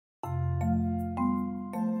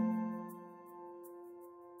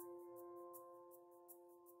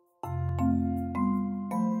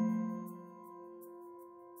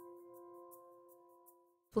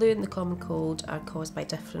Flu and the common cold are caused by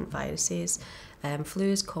different viruses.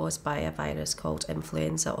 Flu is caused by a virus called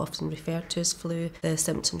influenza, often referred to as flu. The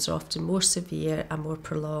symptoms are often more severe and more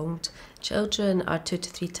prolonged. Children are 2 to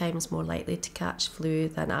 3 times more likely to catch flu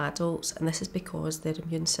than adults, and this is because their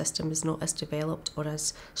immune system is not as developed or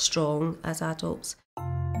as strong as adults.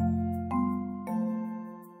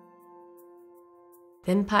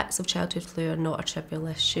 The impacts of childhood flu are not a trivial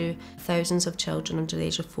issue. Thousands of children under the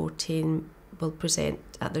age of 14 will present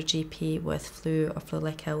at their GP with flu or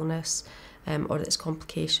flu-like illness or its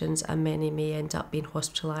complications, and many may end up being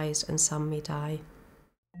hospitalised and some may die.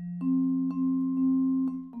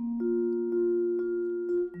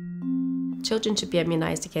 Children should be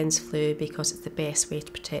immunised against flu because it's the best way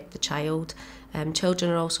to protect the child.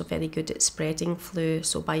 Children are also very good at spreading flu,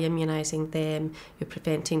 so by immunising them, you're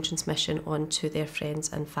preventing transmission onto their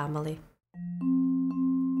friends and family.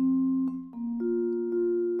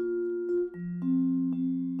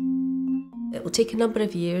 It will take a number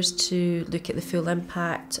of years to look at the full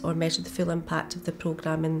impact or measure the full impact of the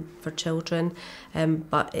programming for children,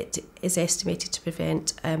 but it is estimated to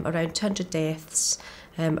prevent around 200 deaths,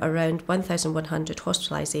 around 1,100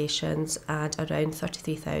 hospitalisations and around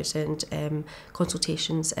 33,000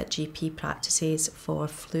 consultations at GP practices for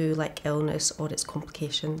flu-like illness or its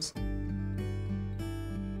complications.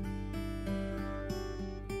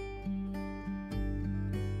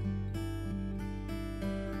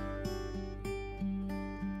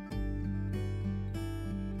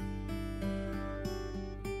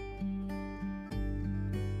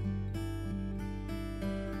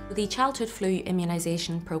 The childhood flu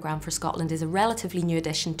immunisation programme for Scotland is a relatively new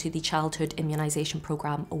addition to the childhood immunisation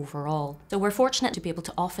programme overall. So we're fortunate to be able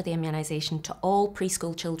to offer the immunisation to all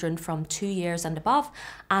preschool children from 2 years and above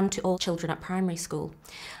and to all children at primary school.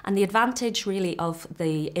 And the advantage really of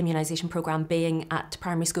the immunisation programme being at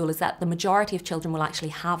primary school is that the majority of children will actually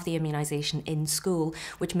have the immunisation in school,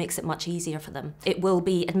 which makes it much easier for them. It will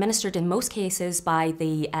be administered in most cases by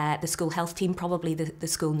the school health team, probably the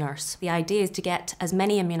school nurse. The idea is to get as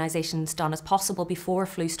many immunisations done as possible before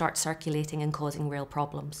flu starts circulating and causing real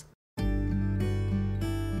problems.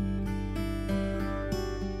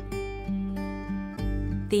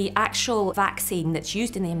 The actual vaccine that's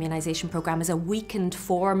used in the immunisation programme is a weakened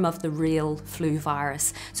form of the real flu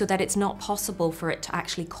virus, so that it's not possible for it to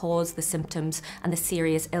actually cause the symptoms and the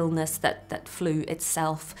serious illness that flu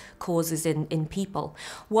itself causes in people.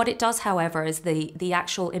 What it does, however, is the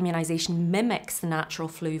actual immunisation mimics the natural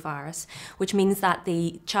flu virus, which means that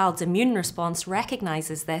the child's immune response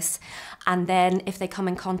recognises this, and then if they come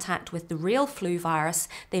in contact with the real flu virus,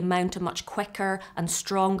 they mount a much quicker and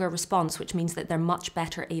stronger response, which means that they're much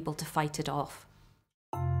better able to fight it off.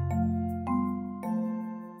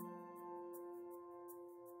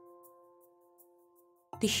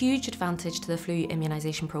 The huge advantage to the flu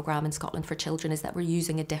immunisation programme in Scotland for children is that we're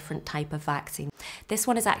using a different type of vaccine. This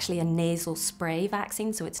one is actually a nasal spray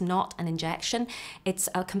vaccine, so it's not an injection. It's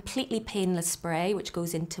a completely painless spray which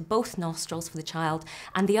goes into both nostrils for the child.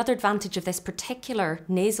 And the other advantage of this particular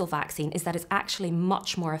nasal vaccine is that it's actually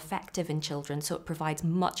much more effective in children, so it provides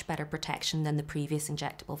much better protection than the previous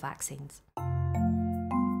injectable vaccines.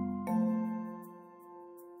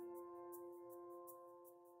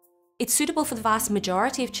 It's suitable for the vast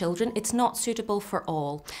majority of children. It's not suitable for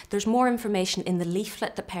all. There's more information in the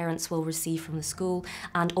leaflet that parents will receive from the school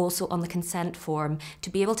and also on the consent form to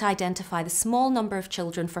be able to identify the small number of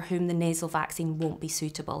children for whom the nasal vaccine won't be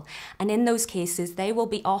suitable. And in those cases, they will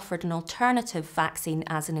be offered an alternative vaccine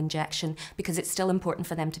as an injection because it's still important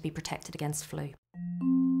for them to be protected against flu.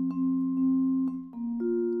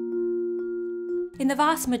 In the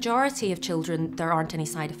vast majority of children, there aren't any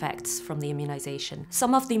side effects from the immunisation.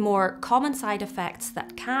 Some of the more common side effects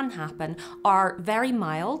that can happen are very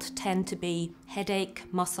mild, tend to be headache,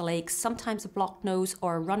 muscle aches, sometimes a blocked nose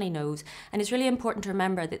or a runny nose. And it's really important to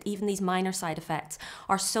remember that even these minor side effects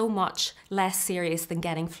are so much less serious than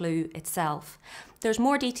getting flu itself. There's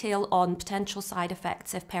more detail on potential side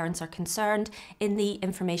effects if parents are concerned in the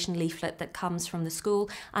information leaflet that comes from the school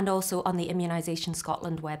and also on the Immunisation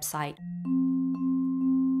Scotland website.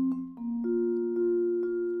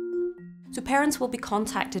 So parents will be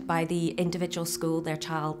contacted by the individual school their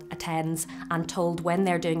child attends and told when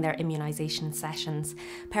they're doing their immunisation sessions.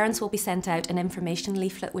 Parents will be sent out an information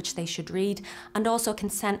leaflet which they should read and also a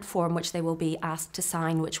consent form which they will be asked to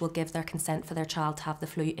sign, which will give their consent for their child to have the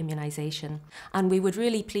flu immunisation. And we would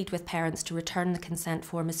really plead with parents to return the consent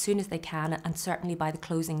form as soon as they can and certainly by the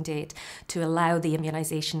closing date to allow the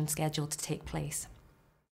immunisation schedule to take place.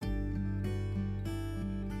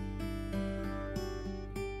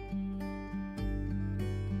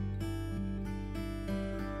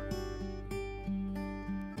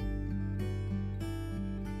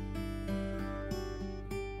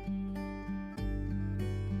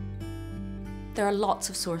 There are lots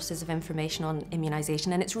of sources of information on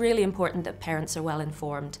immunisation, and it's really important that parents are well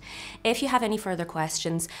informed. If you have any further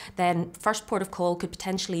questions, then first port of call could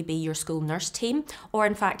potentially be your school nurse team, or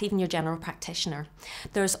in fact even your general practitioner.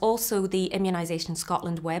 There's also the Immunisation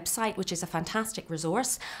Scotland website, which is a fantastic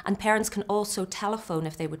resource, and parents can also telephone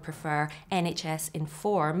if they would prefer NHS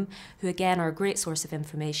Inform, who again are a great source of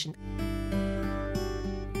information.